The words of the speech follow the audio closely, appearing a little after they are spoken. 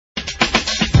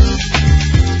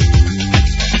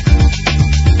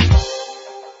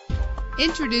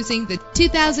Introducing the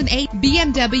 2008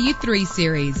 BMW 3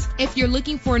 Series. If you're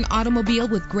looking for an automobile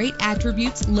with great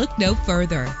attributes, look no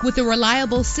further. With a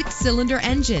reliable 6-cylinder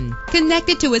engine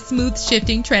connected to a smooth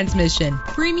shifting transmission,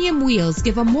 premium wheels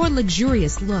give a more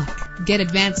luxurious look. Get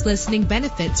advanced listening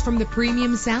benefits from the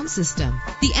premium sound system.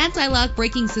 The anti-lock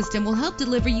braking system will help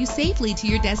deliver you safely to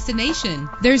your destination.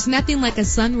 There's nothing like a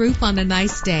sunroof on a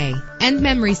nice day. And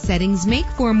memory settings make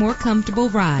for a more comfortable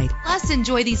ride. Plus,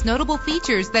 enjoy these notable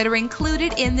features that are included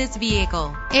in this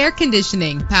vehicle: air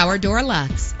conditioning, power door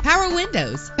locks, power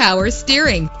windows, power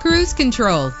steering, cruise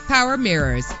control, power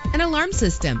mirrors, an alarm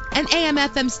system, an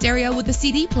AM/FM stereo with a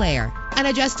CD player, an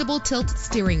adjustable tilt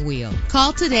steering wheel.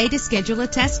 Call today to schedule a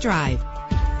test drive.